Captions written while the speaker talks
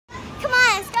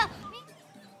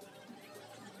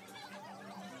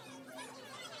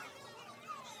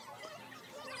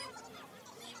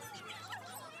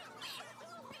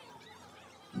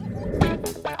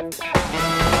Fam,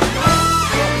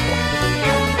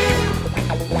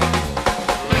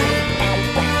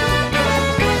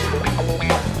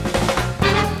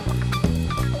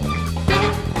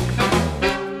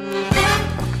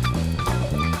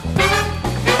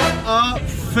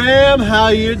 how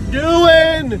you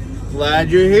doing?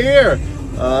 Glad you're here.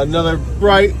 Another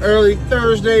bright early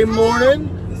Thursday morning.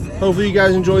 Hopefully you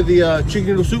guys enjoyed the chicken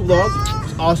noodle soup vlog.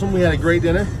 It's awesome. We had a great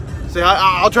dinner. Say,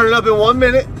 I'll turn it up in 1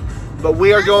 minute, but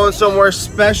we are going somewhere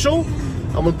special.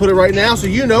 I'm gonna put it right now so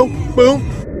you know. Boom.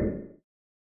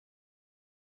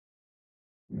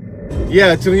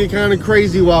 Yeah, it's gonna get kind of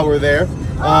crazy while we're there.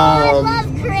 I love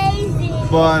crazy.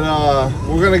 But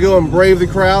we're gonna go and brave the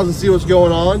crowds and see what's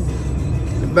going on.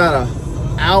 About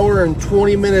an hour and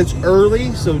 20 minutes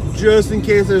early, so just in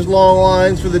case there's long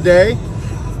lines for the day.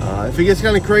 If it gets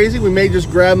kind of crazy, we may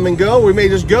just grab them and go. We may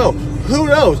just go. Who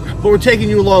knows? But we're taking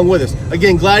you along with us.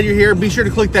 Again, glad you're here. Be sure to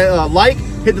click that like,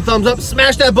 hit the thumbs up,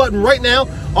 smash that button right now.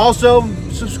 Also,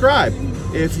 subscribe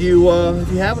if you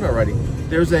haven't already.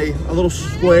 There's a little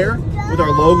square with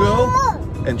our logo,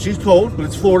 and she's cold, but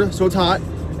it's Florida, so it's hot.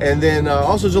 And then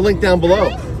also there's a link down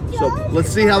below. So let's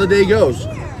see how the day goes.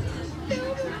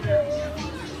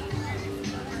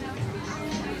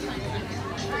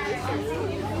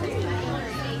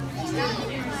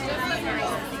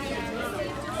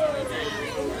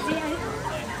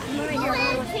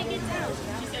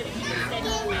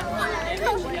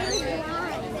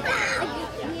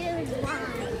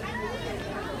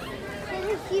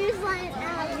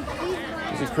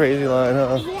 It's a crazy line,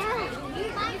 huh? Yeah.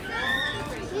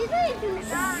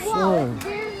 Whoa,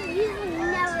 there's usually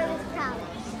never this crowd.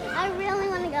 I really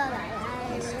want to go there.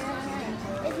 It's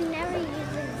never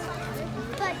usually this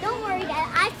crowd. But don't worry, Dad.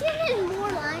 I've seen it in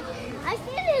more lines. I've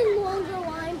seen it in longer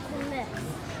lines than this.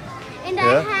 And yeah.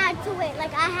 I had to wait.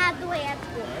 Like, I had to wait at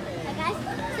school. Like,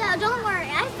 so don't worry.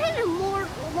 I've seen it in more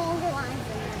longer lines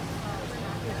than this.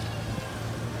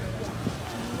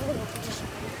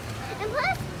 And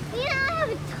plus, you know, I have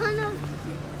a ton of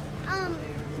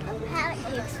paddock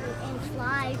cakes and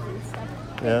flies and stuff.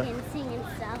 Yeah. And sing and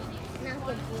stuff. Not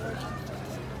get bored.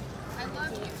 I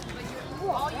love you, but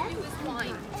all you do is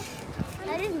whine.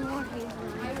 That is more people.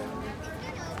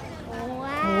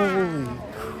 Wow. Holy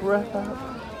crap.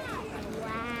 Wow.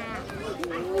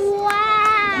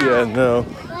 Wow. Yeah, no.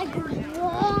 Like,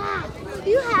 wow.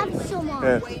 You have so much.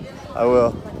 Yeah, I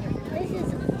will. This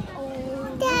is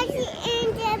old. Daddy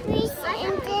and Debbie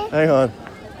and Debbie. Hang on.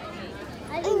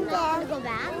 I didn't want to go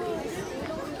back.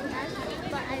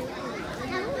 But I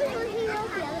haven't been looking at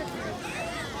the other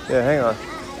place. Yeah, hang on. I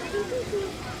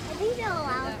think they'll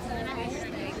allow us to.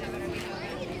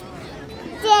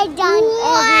 They're done.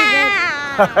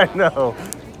 Wow. I know.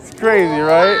 It's crazy,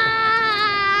 right?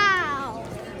 Wow.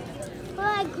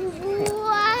 Like,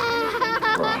 wow.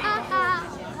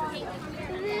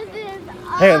 This is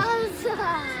Hands.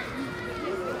 awesome.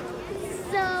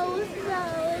 So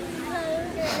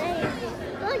crazy.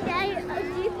 Look, Daddy, do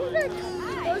you think that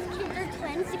those kids are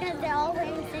twins because they're all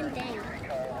wearing the same thing?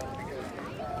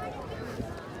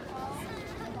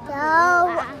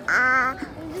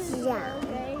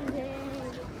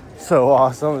 So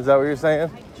awesome. Is that what you're saying?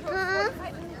 Huh?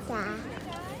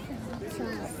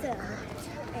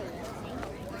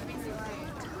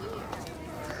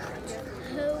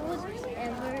 Who would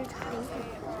ever think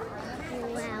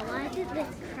of, wow, why is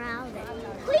this crowded?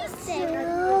 Please stay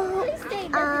there. Please stay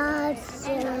there.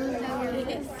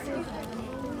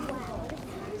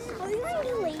 Are we going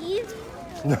to leave?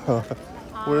 No.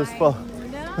 Where's fun?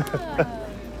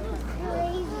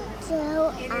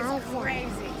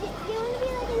 Crazy. Do you want to be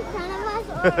like in front of us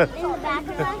or in the back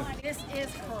of us? This is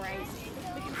crazy.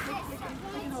 We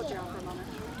can hold you out for a moment.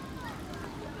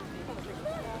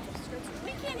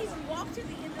 We can't even walk to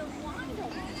the end of the line.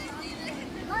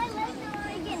 My legs are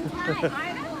already getting tired. I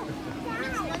know.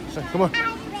 Come on.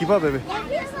 Keep up, baby. It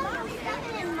feels like I'm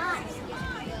stepping in mud.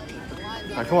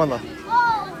 All right, come on, love.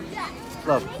 Oh, yeah.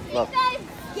 Love, love. You guys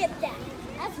get that.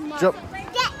 That's mud. Jump.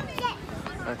 Get.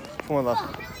 All right, come on, love.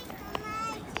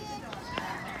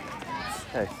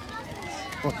 Hey.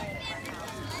 Come on.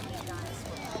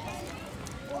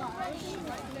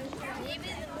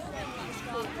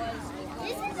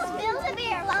 This is a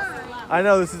Build-A-Bear line. I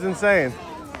know, this is insane.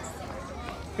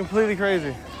 Completely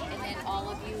crazy. And then all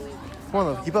of you. Come on,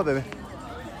 love. Keep up, baby.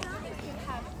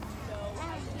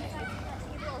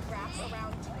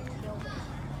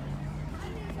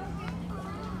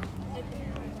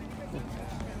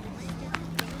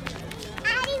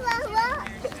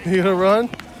 You gonna run?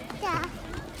 Yeah.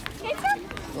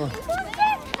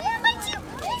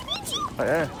 Oh,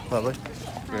 yeah, lovely.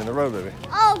 You're in the road, baby.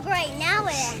 Oh, great. Now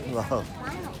it ends. Love.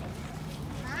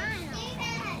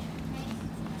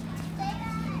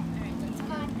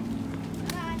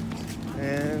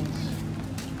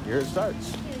 here it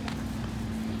starts.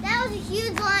 That was a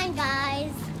huge line,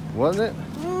 guys. Wasn't it?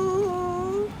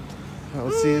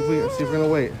 Let's see if we're gonna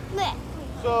wait.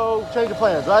 So change the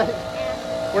plans, right?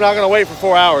 We're not gonna wait for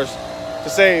 4 hours to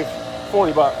save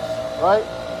 40 bucks, right?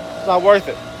 It's not worth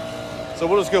it. So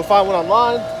we'll just go find one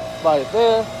online, buy it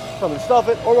there, come and stuff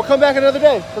it, or we'll come back another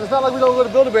day. Because it's not like we don't go to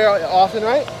Build-A-Bear often,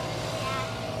 right?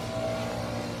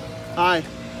 Hi.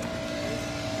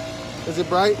 Is it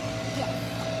bright?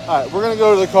 Yeah. All right, we're gonna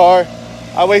go to the car.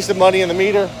 I wasted money in the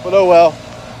meter, but oh well.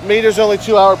 Meter's only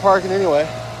 2-hour parking anyway.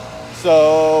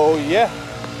 So yeah,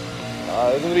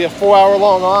 it's gonna be a 4-hour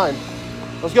long line.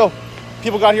 Let's go.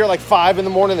 People got here at like 5 in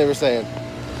the morning, they were saying.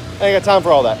 I ain't got time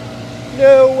for all that.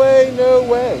 No way, no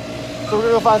way. So we're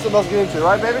gonna go find something else to get into,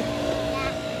 right, baby?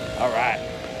 Yeah. All right.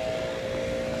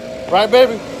 Right,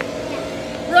 baby?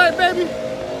 Right, baby?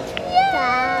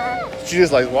 Yeah. She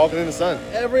just like walking in the sun.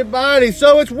 Everybody,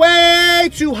 so it's way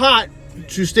too hot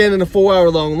to stand in a 4-hour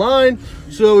long line.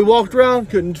 So we walked around,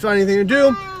 couldn't find anything to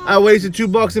do. I wasted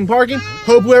 $2 in parking.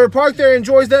 Hope whoever parked there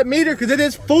enjoys that meter because it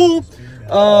is full.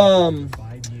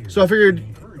 So I figured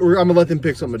I'm gonna let them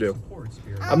pick something to do.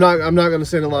 I'm not gonna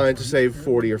stand in line to save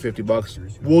 40 or 50 bucks.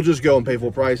 We'll just go and pay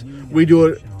full price. We do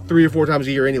it 3 or 4 times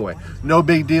a year anyway. No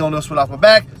big deal, no sweat off my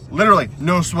back. Literally,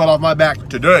 no sweat off my back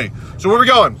today. So where are we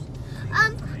going?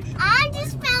 I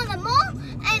just found a mall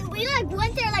and we like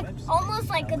went there like almost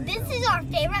like this is our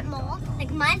favorite mall.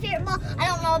 Like my favorite mall. I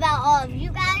don't know about all of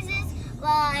you guys's.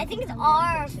 Well, I think it's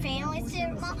our family's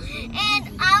favorite mall. And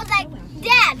I was like,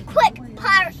 Dad, quick,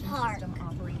 Pirate Park.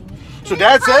 So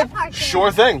Dad said,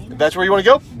 sure thing. If that's where you want to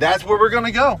go, that's where we're going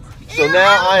to go. So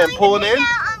now I am pulling in.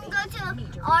 I'm going to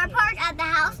our park at the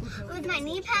house with my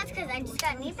knee pads because I just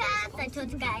got knee pads. I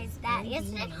told you guys that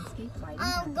yesterday.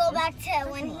 Go back to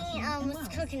when he was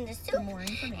cooking the soup.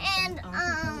 And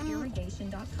I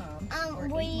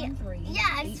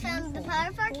just found the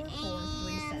Pirate Park and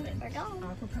we're going.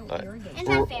 Right.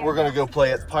 We're going to go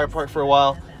play at the Pirate Park for a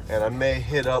while. And I may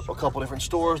hit up a couple different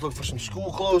stores, look for some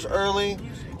school clothes early.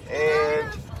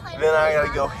 And then I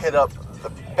gotta go hit up the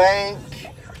bank,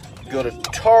 go to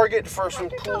Target for some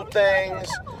cool things,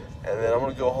 and then I'm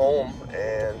gonna go home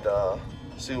and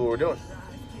see what we're doing.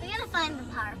 We gotta find the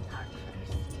Pirate Park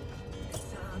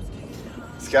first.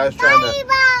 This guy's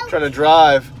trying to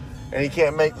drive, and he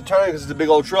can't make the turn because it's a big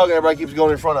old truck, and everybody keeps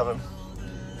going in front of him.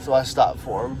 So I stopped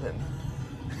for him,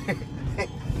 and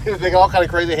he was making all kind of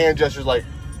crazy hand gestures, like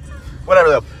whatever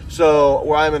though. So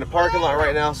where I'm in the parking lot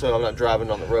right now, so I'm not driving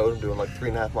on the road. I'm doing like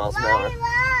 3.5 miles an hour.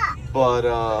 But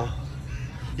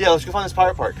yeah, let's go find this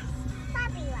Pirate Park.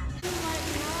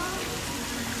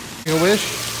 You gonna wish?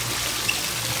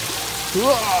 Make a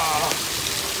wish.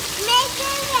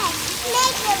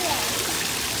 Make a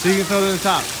wish. So you can throw it in the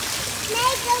top. Make a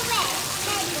wish.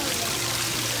 Make a wish.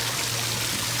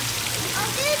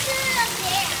 I'll do it up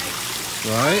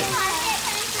there. Right? Can I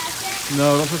touch it?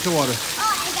 No, don't touch the water. Oh,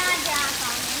 I got a drop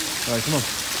on me. All right, come on.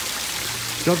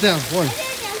 Jump down. 1,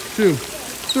 2, 3.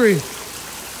 1, 2, 3.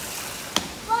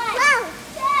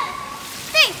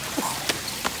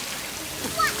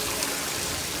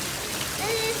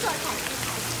 This is a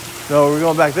shortcut. No, we're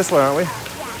going back this way, aren't we? Yeah.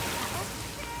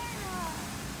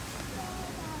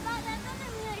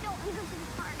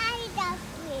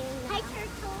 Hi,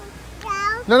 turtle.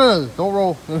 No, don't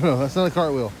roll. No, that's not a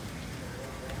cartwheel.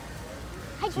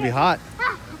 It's gonna be hot.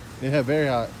 Yeah, very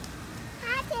hot.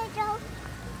 Hi, turtle.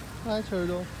 Hi,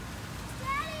 turtle.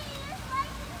 Daddy, there's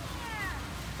lights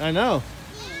in here. I know.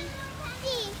 D.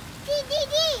 Can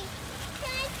I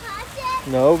touch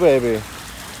it? No, baby.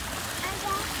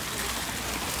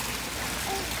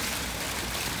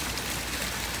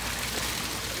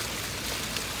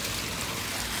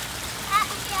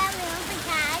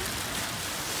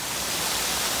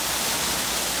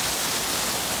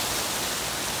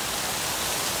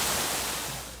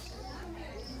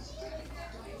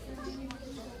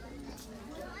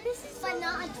 But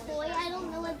not a toy. I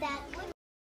don't know what that is.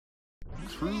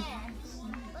 Fruit.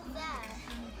 What's that?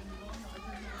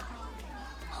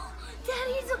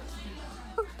 Daddy's.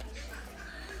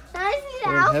 Now I just need the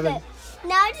We're in outfit. heaven.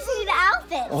 Now I just need the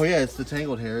outfit. Oh yeah, it's the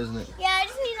tangled hair, isn't it? Yeah, I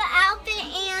just need the outfit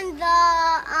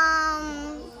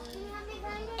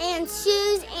and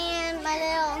shoes and my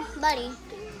little buddy.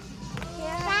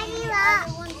 Daddy,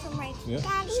 look. Yeah,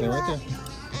 stand right there.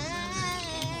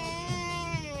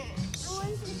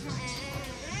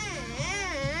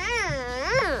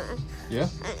 Yeah?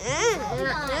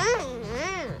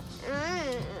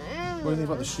 What do you think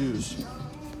about the shoes?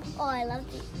 Oh, I love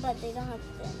these, but they don't have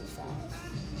the inside.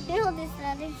 You know this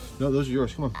leather? No, those are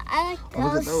yours. Come on. I like Oh,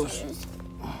 look at those those. shoes.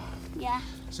 Yeah.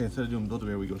 See, instead of doing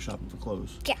Build-A-Bear, we go shopping for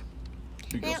clothes. Yeah.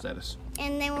 Big girl status.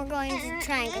 And then we're going to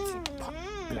try and get to the park,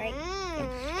 right?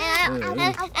 And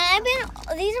I've been.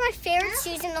 These are my favorite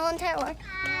shoes in the whole entire world.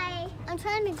 Hi. I'm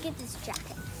trying to get this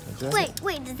jacket.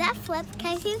 Wait, does that flip?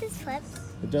 Can I see this flip?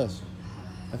 It does.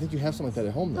 I think you have something like that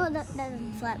at home, though. No, that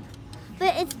doesn't flip.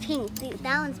 But it's pink.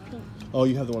 That one's pink. Oh,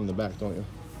 you have the one in the back, don't you?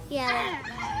 Yeah.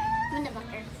 I'm in the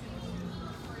bunkers.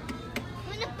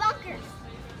 I'm in the bunkers.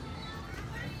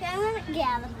 Okay, I'm gonna get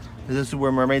out of them. Is this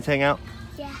where mermaids hang out?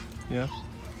 Yeah. Yeah.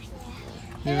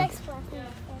 It likes fluffy.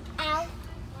 Ow.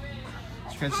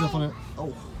 Scratch yourself on it.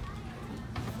 Oh.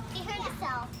 He hurt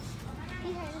himself.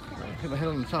 He hurt himself. Hit my head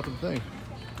on the top of the thing.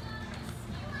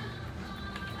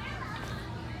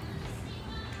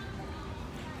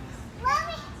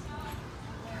 Mommy.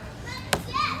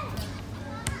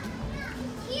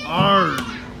 Arr.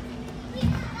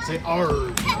 Say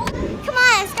arr. Come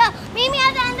on, let's go. Meet me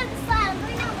at the end of the slide.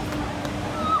 Right now.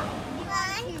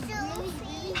 1, 2,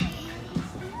 3.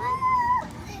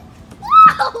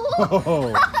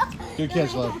 Oh, good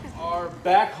catch, love. Are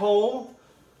back home.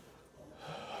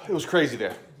 It was crazy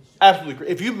there. Absolutely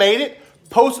crazy. If you made it,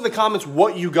 post in the comments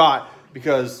what you got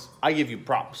because I give you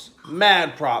props.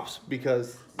 Mad props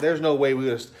because there's no way we'd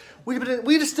have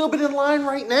still been in line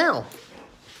right now.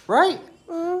 Right?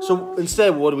 So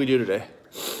instead, what do we do today?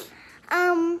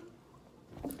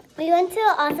 We went to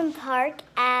an awesome park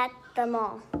at the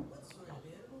mall.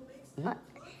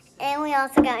 And we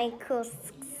also got a cool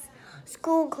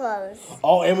school clothes.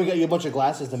 Oh, and we got you a bunch of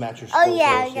glasses to match your school Oh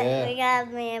yeah, clothes. we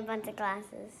got me a bunch of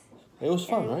glasses. It was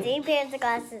fun, And right? 3 pairs of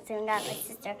glasses, and we got my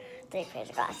sister 3 pairs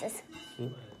of glasses.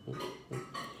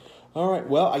 All right,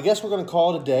 well, I guess we're going to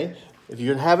call it a day. If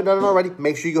you haven't done it already,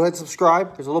 make sure you go ahead and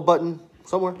subscribe. There's a little button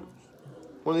somewhere,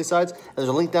 one of these sides, and there's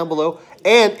a link down below.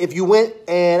 And if you went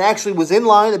and actually was in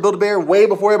line at Build-A-Bear way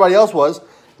before everybody else was,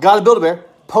 got a Build-A-Bear,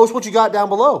 post what you got down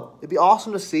below. It'd be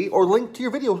awesome to see, or link to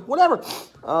your videos, whatever.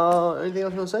 Anything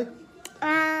else you want to say?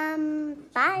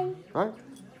 Bye. All right.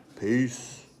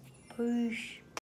 Peace. Peace.